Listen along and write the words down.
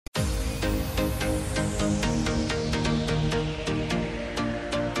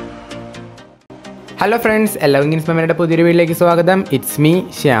Hello friends, എല്ലാവർക്കും ഇൻസ്പെമയുടെ പുതിയൊരു വീഡിയോയിലേക്ക് സ്വാഗതം. It's me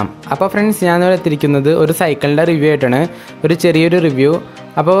Shyam. അപ്പോൾ ഫ്രണ്ട്സ് ഞാൻ ഇവിടെ എത്തിയിരിക്കുന്നത് ഒരു സൈക്കിളിൻ്റെ റിവ്യൂ ആയിട്ടാണ്, ഒരു ചെറിയൊരു റിവ്യൂ.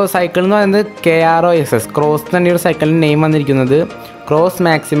 അപ്പോൾ സൈക്കിൾ എന്ന് പറയുന്നത് KROSS ക്രോസ് തന്നെ ഒരു സൈക്കിളിൻ്റെ നെയിം വന്നിരിക്കുന്നത് ക്രോസ്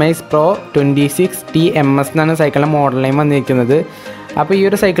മാക്സിമൈസ് പ്രോ 26TMS എന്നാണ് സൈക്കിളിൻ്റെ മോഡൽ നെയിം വന്നിരിക്കുന്നത്. അപ്പോൾ ഈ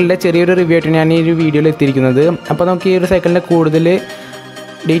ഒരു സൈക്കിളിൻ്റെ ചെറിയൊരു റിവ്യൂ ആയിട്ട് ഞാൻ ഈ ഒരു വീഡിയോയിൽ എത്തിയിരിക്കുന്നത്. അപ്പോൾ നമുക്ക് ഈ ഒരു സൈക്കിളിൻ്റെ കൂടുതൽ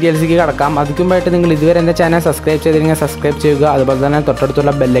ഡീറ്റെയിൽസിലേക്ക് കടക്കാം. അതിന് മുമ്പായിട്ട് നിങ്ങൾ ഇതുവരെ എൻ്റെ ചാനൽ സബ്സ്ക്രൈബ് ചെയ്തില്ലെങ്കിൽ സബ്സ്ക്രൈബ് ചെയ്യുക, അതുപോലെ തന്നെ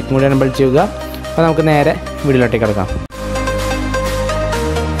തൊട്ടടുത്തുള്ള ബെല്ലൈക്കൺ കൂടി എനേബിൾ ചെയ്യുക. അപ്പോൾ നമുക്ക് നേരെ വീഡിയോയിലോട്ടേക്ക് കിടക്കാം.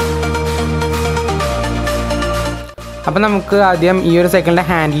 അപ്പോൾ നമുക്ക് ആദ്യം ഈ ഒരു സൈക്കിളിൻ്റെ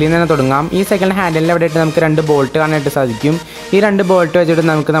ഹാൻഡിലിൽ നിന്ന് തന്നെ തുടങ്ങാം. ഈ സൈക്കിളിൻ്റെ ഹാൻഡിലിൻ്റെ അവിടെ ആയിട്ട് നമുക്ക് 2 ബോൾട്ട് കാണാനായിട്ട് സാധിക്കും. ഈ 2 ബോൾട്ട് വെച്ചിട്ട്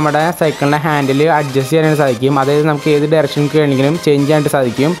നമുക്ക് നമ്മുടെ സൈക്കിളിൻ്റെ ഹാൻഡിൽ അഡ്ജസ്റ്റ് ചെയ്യാനായിട്ട് സാധിക്കും. അതായത് നമുക്ക് ഏത് ഡയറക്ഷനിലേക്ക് വേണമെങ്കിലും ചേഞ്ച് ചെയ്യാനായിട്ട്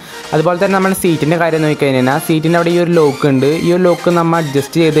സാധിക്കും. അതുപോലെ തന്നെ നമ്മുടെ സീറ്റിൻ്റെ കാര്യം നോക്കിക്കഴിഞ്ഞാൽ സീറ്റിൻ്റെ അവിടെ ഈ ഒരു ലോക്ക് ഉണ്ട്. ഈ ഒരു ലോക്ക് നമ്മൾ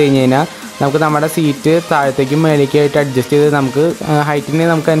അഡ്ജസ്റ്റ് ചെയ്ത് കഴിഞ്ഞ് കഴിഞ്ഞാൽ നമുക്ക് നമ്മുടെ സീറ്റ് താഴത്തേക്കും മേലേക്കായിട്ട് അഡ്ജസ്റ്റ് ചെയ്ത് നമുക്ക് ഹൈറ്റിനെ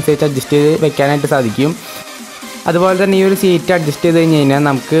നമുക്ക് അനുസരിച്ച് അഡ്ജസ്റ്റ് ചെയ്ത് വെക്കാനായിട്ട് സാധിക്കും. അതുപോലെ തന്നെ ഈ ഒരു സീറ്റ് അഡ്ജസ്റ്റ് ചെയ്ത് കഴിഞ്ഞ് കഴിഞ്ഞാൽ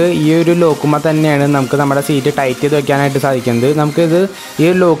നമുക്ക് ഈ ഒരു ലോക്കുമ്പോൾ തന്നെയാണ് നമുക്ക് നമ്മുടെ സീറ്റ് ടൈറ്റ് ചെയ്ത് വെക്കാനായിട്ട് സാധിക്കുന്നത്. നമുക്കിത് ഈ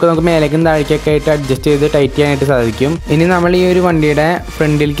ഒരു ലോക്ക് നമുക്ക് മേലേക്കും താഴേക്കൊക്കെ ആയിട്ട് അഡ്ജസ്റ്റ് ചെയ്ത് ടൈറ്റ് ചെയ്യാനായിട്ട് സാധിക്കും. ഇനി നമ്മൾ ഈ ഒരു വണ്ടിയുടെ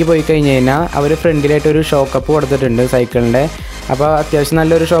ഫ്രണ്ടിലേക്ക് പോയി കഴിഞ്ഞ് കഴിഞ്ഞാൽ അവർ ഫ്രണ്ടിലായിട്ട് ഒരു ഷോക്കപ്പ് കൊടുത്തിട്ടുണ്ട് സൈക്കിളിൻ്റെ. അപ്പോൾ അത്യാവശ്യം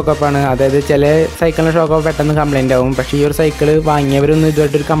നല്ലൊരു ഷോക്കപ്പാണ്. അതായത് ചില സൈക്കിളിൻ്റെ ഷോക്കപ്പ് പെട്ടെന്ന് കംപ്ലൈൻ്റ് ആവും, പക്ഷേ ഈ ഒരു സൈക്കിൾ വാങ്ങിയവരൊന്നും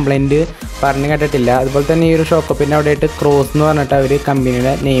ഇതുമായിട്ടൊരു കംപ്ലൈൻറ്റ് പറഞ്ഞു കേട്ടിട്ടില്ല. അതുപോലെ തന്നെ ഈ ഒരു ഷോക്കപ്പിൻ്റെ അവിടെയായിട്ട് ക്രോസ് എന്ന് പറഞ്ഞിട്ട് അവർ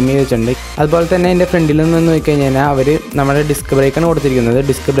കമ്പനിയുടെ നെയിം ചെയ്ത് വെച്ചിട്ടുണ്ട്. അതുപോലെ തന്നെ എൻ്റെ ഫ്രണ്ടിൽ നിന്ന് നോക്കിക്കഴിഞ്ഞാൽ അവർ നമ്മുടെ ഡിസ്ക് ബ്രേക്കാണ് കൊടുത്തിരിക്കുന്നത്.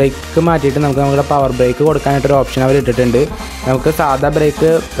 ഡിസ്ക് ബ്രേക്ക് മാറ്റിയിട്ട് നമുക്ക് നമ്മുടെ പവർ ബ്രേക്ക് കൊടുക്കാനായിട്ടൊരു ഓപ്ഷൻ അവർ ഇട്ടിട്ടുണ്ട്. നമുക്ക് സാധാ ബ്രേക്ക്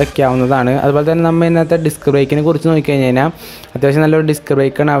വെക്കാവുന്നതാണ്. അതുപോലെ തന്നെ നമ്മൾ ഇന്നത്തെ ഡിസ്ക് ബ്രേക്കിനെ കുറിച്ച് നോക്കിക്കഴിഞ്ഞാൽ അത്യാവശ്യം നല്ലൊരു ഡിസ്ക്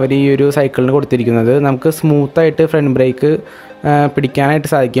ബ്രേക്കാണ് അവർ ഈ ഒരു സൈക്കിളിന് കൊടുത്തിരിക്കുന്നത്. നമുക്ക് സ്മൂത്തായിട്ട് ഫ്രണ്ട് ബ്രേക്ക് പിടിക്കാനായിട്ട്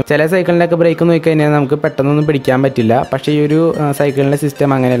സാധിക്കും. ചില സൈക്കിളിൻ്റെയൊക്കെ ബ്രേക്ക് നോക്കിക്കഴിഞ്ഞാൽ നമുക്ക് പെട്ടെന്നൊന്നും പിടിക്കാൻ പറ്റില്ല. പക്ഷേ ഈ ഒരു സൈക്കിളിൻ്റെ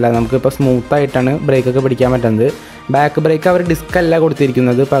സിസ്റ്റം അങ്ങനെയല്ല, നമുക്കിപ്പോൾ സ്മൂത്തായിട്ടാണ് ബ്രേക്കൊക്കെ പിടിക്കാൻ പറ്റുന്നത്. ബാക്ക് ബ്രേക്ക് അവർ ഡിസ്ക് അല്ല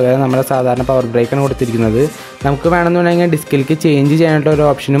കൊടുത്തിരിക്കുന്നത്, പകരം നമ്മുടെ സാധാരണ പവർ ബ്രേക്കാണ് കൊടുത്തിരിക്കുന്നത്. നമുക്ക് വേണമെന്നുണ്ടെങ്കിൽ ഡിസ്കിലേക്ക് ചേഞ്ച് ചെയ്യാനായിട്ടുള്ള ഒരു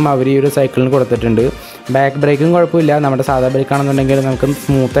ഓപ്ഷനും അവർ ഈ ഒരു സൈക്കിളിന് കൊടുത്തിട്ടുണ്ട്. ബാക്ക് ബ്രേക്കും കുഴപ്പമില്ല, നമ്മുടെ സാധാ ബ്രേക്കാണെന്നുണ്ടെങ്കിൽ നമുക്ക്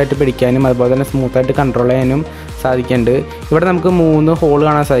സ്മൂത്തായിട്ട് പിടിക്കാനും അതുപോലെ തന്നെ സ്മൂത്തായിട്ട് കൺട്രോൾ ചെയ്യാനും സാധിക്കുന്നുണ്ട്. ഇവിടെ നമുക്ക് 3 ഹോൾ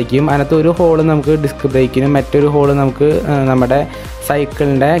കാണാൻ സാധിക്കും. അതിനകത്ത് ഒരു ഹോള് നമുക്ക് ഡിസ്ക് ബ്രേക്കിനും മറ്റൊരു ഹോള് നമുക്ക് നമ്മുടെ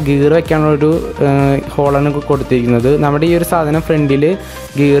സൈക്കിളിൻ്റെ ഗിയർ വെക്കാനുള്ളൊരു ഹോളാണ് കൊടുത്തിരിക്കുന്നത്. നമ്മുടെ ഈ ഒരു സാധനം ഫ്രണ്ടിൽ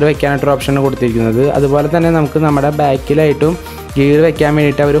ഗിയർ വെക്കാനായിട്ടൊരു ഓപ്ഷനാണ് കൊടുത്തിരിക്കുന്നത്. അതുപോലെ തന്നെ നമുക്ക് നമ്മുടെ ബാക്കിലായിട്ടും ഗിയർ വെക്കാൻ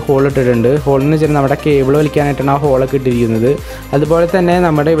വേണ്ടിയിട്ട് അവർ ഹോൾ ഇട്ടിട്ടുണ്ട്. ഹോളെന്ന് വെച്ചാൽ നമ്മുടെ കേബിൾ വലിക്കാനായിട്ടാണ് ആ ഹോളൊക്കെ ഇട്ടിരിക്കുന്നത്. അതുപോലെ തന്നെ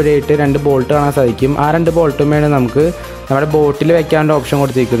നമ്മുടെ ഇവിടെയായിട്ട് 2 ബോൾട്ട് കാണാൻ സാധിക്കും. ആ 2 ബോൾട്ടുമേണ് നമുക്ക് നമ്മുടെ ബോട്ടിൽ വെക്കാനുള്ള ഓപ്ഷൻ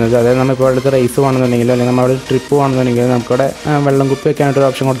കൊടുത്തിരിക്കുന്നത്. അതായത് നമ്മളിപ്പോൾ അടുത്ത് റേസ് പോകണമെന്നുണ്ടെങ്കിലോ അല്ലെങ്കിൽ നമ്മുടെ ട്രിപ്പ് പോകണമെന്നുണ്ടെങ്കിലോ നമുക്കവിടെ വെള്ളം കുപ്പി വെക്കാനായിട്ടൊരു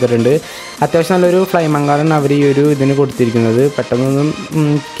ഓപ്ഷൻ കൊടുത്തിട്ടുണ്ട്. അത്യാവശ്യം നല്ലൊരു ഫ്ലൈമങ്കാറാണ് അവർ ഈ ഒരു ഇതിന് കൊടുത്തിരിക്കുന്നത്. പെട്ടെന്നൊന്നും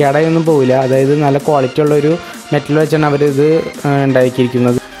കേടായൊന്നും പോവില്ല. അതായത് നല്ല ക്വാളിറ്റി ഉള്ളൊരു മെറ്റൽ വെച്ചാണ് അവരിത്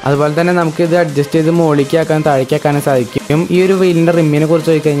ഉണ്ടാക്കിയിരിക്കുന്നത്. അതുപോലെ തന്നെ നമുക്കിത് അഡ്ജസ്റ്റ് ചെയ്ത് മുകളിലേക്ക് ആക്കാനും താഴേക്ക് ആക്കാനും സാധിക്കും. ഈ ഒരു വീലിൻ്റെ റിമ്മിനെ കുറിച്ച്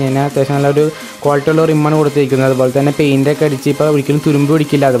ചോദിക്കഴിഞ്ഞാൽ അത്യാവശ്യം നല്ലൊരു ക്വാളിറ്റി ഉള്ള റിമ്മാണ് കൊടുത്തിരിക്കുന്നത്. അതുപോലെ തന്നെ പെയിൻ്റൊക്കെ അടിച്ച് ഇപ്പോൾ ഒരിക്കലും തുരുമ്പ്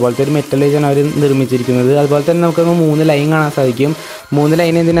പിടിക്കില്ല. അതുപോലത്തെ ഒരു മെറ്റൽ വെച്ചാണ് അവർ നിർമ്മിച്ചിരിക്കുന്നത്. അതുപോലെ തന്നെ നമുക്ക് 3 ലൈൻ കാണാൻ സാധിക്കും. 3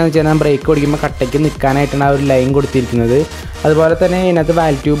 ലൈൻ എന്തിനാണെന്ന് വെച്ചാൽ ബ്രേക്ക് ഓടിക്കുമ്പോൾ കട്ടയ്ക്ക് നിൽക്കാനായിട്ടാണ് ആ ഒരു ലൈൻ കൊടുത്തിരിക്കുന്നത്. അതുപോലെ തന്നെ ഇതിനകത്ത്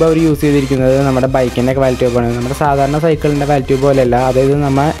വാൽ ട്യൂബ് അവർ യൂസ് ചെയ്തിരിക്കുന്നത് നമ്മുടെ ബൈക്കിൻ്റെ ഒക്കെ വാൽ ട്യൂബാണ്. നമ്മുടെ സാധാരണ സൈക്കിളിൻ്റെ വാൽ ട്യൂബ് പോലെയല്ല. അതായത്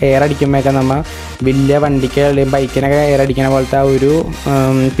നമ്മൾ എയർ അടിക്കുമ്പോഴൊക്കെ നമ്മൾ വലിയ വണ്ടിക്ക് അല്ലെങ്കിൽ ബൈക്കിനൊക്കെ എയർ അടിക്കുന്ന പോലത്തെ ആ ഒരു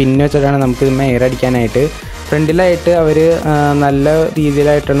പിന്ന് വെച്ചിട്ടാണ് നമുക്ക് ഇതിന്മേൽ എയർ അടിക്കാനായിട്ട്. ഫ്രണ്ടിലായിട്ട് അവർ നല്ല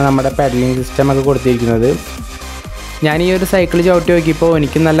രീതിയിലായിട്ടാണ് നമ്മുടെ പെഡലിംഗ് സിസ്റ്റമൊക്കെ കൊടുത്തിരിക്കുന്നത്. ഞാൻ ഈ ഒരു സൈക്കിൾ ചവിട്ടി നോക്കിയപ്പോൾ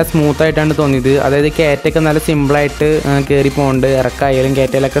എനിക്ക് നല്ല സ്മൂത്തായിട്ടാണ് തോന്നിയത്. അതായത് കയറ്റൊക്കെ നല്ല സിമ്പിളായിട്ട് കയറി പോകുന്നുണ്ട്. ഇറക്കായാലും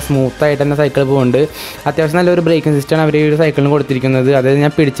കയറ്റയിലൊക്കെ സ്മൂത്തായിട്ട് തന്നെ സൈക്കിൾ പോകുന്നുണ്ട്. അത്യാവശ്യം നല്ലൊരു ബ്രേക്കിംഗ് സിസ്റ്റമാണ് അവർ ഈ ഒരു സൈക്കിളിന് കൊടുത്തിരിക്കുന്നത്. അതായത്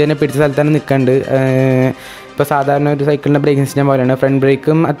ഞാൻ പിടിച്ച സ്ഥലത്താണ് നിൽക്കുന്നുണ്ട്. ഇപ്പോൾ സാധാരണ ഒരു സൈക്കിളിൻ്റെ ബ്രേക്കിംഗ് സിസ്റ്റം പോലെയാണ്. ഫ്രണ്ട്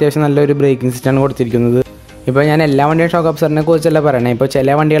ബ്രേക്കും അത്യാവശ്യം നല്ലൊരു ബ്രേക്കിംഗ് സിസ്റ്റമാണ് കൊടുത്തിരിക്കുന്നത്. ഇപ്പോൾ ഞാൻ എല്ലാ വണ്ടിയുടെ ഷോക്ക് അബ്സറിനെ കുറിച്ചല്ല പറയണേ. ഇപ്പോൾ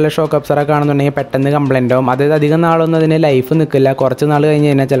ചില വണ്ടികളുടെ ഷോക്ക് അബ്സറൊക്കെ കാണുന്നുണ്ടെങ്കിൽ പെട്ടെന്ന് കംപ്ലൈൻ്റ് ആവും. അതായത് അധികം നാളൊന്നും അതിന് ലൈഫ് നിൽക്കില്ല. കുറച്ച് നാൾ കഴിഞ്ഞ്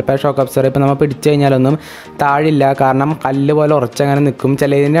കഴിഞ്ഞാൽ ചിലപ്പോൾ ഷോക്ക് അബ്സർ ഇപ്പോൾ നമ്മൾ പിടിച്ച് കഴിഞ്ഞാലൊന്നും താഴില്ല. കാരണം കല്ല് പോലെ ഉറച്ചങ്ങനെ നിൽക്കും.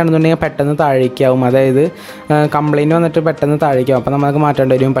 ചിലതിൻ്റെ ആണെന്നുണ്ടെങ്കിൽ പെട്ടെന്ന് താഴേക്കാവും. അതായത് കംപ്ലൈൻറ്റ് വന്നിട്ട് പെട്ടെന്ന് താഴേക്കാവും. അപ്പോൾ നമുക്ക്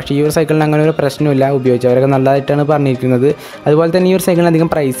മാറ്റേണ്ടി വരും. പക്ഷേ ഈ ഒരു സൈക്കിളിന് അങ്ങനെ ഒരു പ്രശ്നമില്ല. ഉപയോഗിച്ചവരൊക്കെ നല്ലതായിട്ടാണ് പറഞ്ഞിരിക്കുന്നത്. അതുപോലെ തന്നെ ഈ ഒരു സൈക്കിളിന്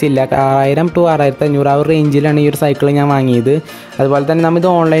അധികം പ്രൈസ് ഇല്ല. 6000 to 6500 ആ ഒരു റേഞ്ചിലാണ് ഈ ഒരു സൈക്കിൾ ഞാൻ വാങ്ങിയത്. അതുപോലെ തന്നെ നമ്മൾ ഇത്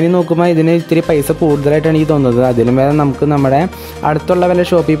ഓൺലൈനിൽ നോക്കുമ്പോൾ ഇതിന് ഇത്തിരി പൈസ കൂടുതലായിട്ടാണ് ഈ തോന്നുന്നത്. അതിലും വേറെ നമുക്ക് നമ്മുടെ അടുത്തുള്ള വല്ല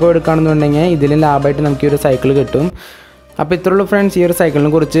ഷോപ്പിൽ പോയി എടുക്കുകയാണെന്നുണ്ടെങ്കിൽ ഇതിലും ലാഭമായിട്ട് നമുക്ക് ഈ ഒരു സൈക്കിൾ കിട്ടും. അപ്പോൾ ഇത്രയുള്ളൂ ഫ്രണ്ട്സ് ഈ ഒരു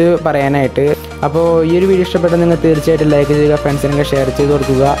സൈക്കിളിനെ കുറിച്ച് പറയാനായിട്ട്. അപ്പോൾ ഈ ഒരു വീഡിയോ ഇഷ്ടപ്പെട്ടാൽ നിങ്ങൾ തീർച്ചയായിട്ടും ലൈക്ക് ചെയ്യുക, ഫ്രണ്ട്സിനൊക്കെ ഷെയർ ചെയ്ത്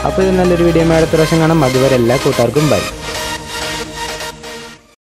കൊടുക്കുക. അപ്പോൾ ഇത് നല്ലൊരു വീഡിയോ അടുത്ത പ്രാവശ്യം കാണാം. അതുവരെ എല്ലാ കൂട്ടുകാർക്കും ബൈ.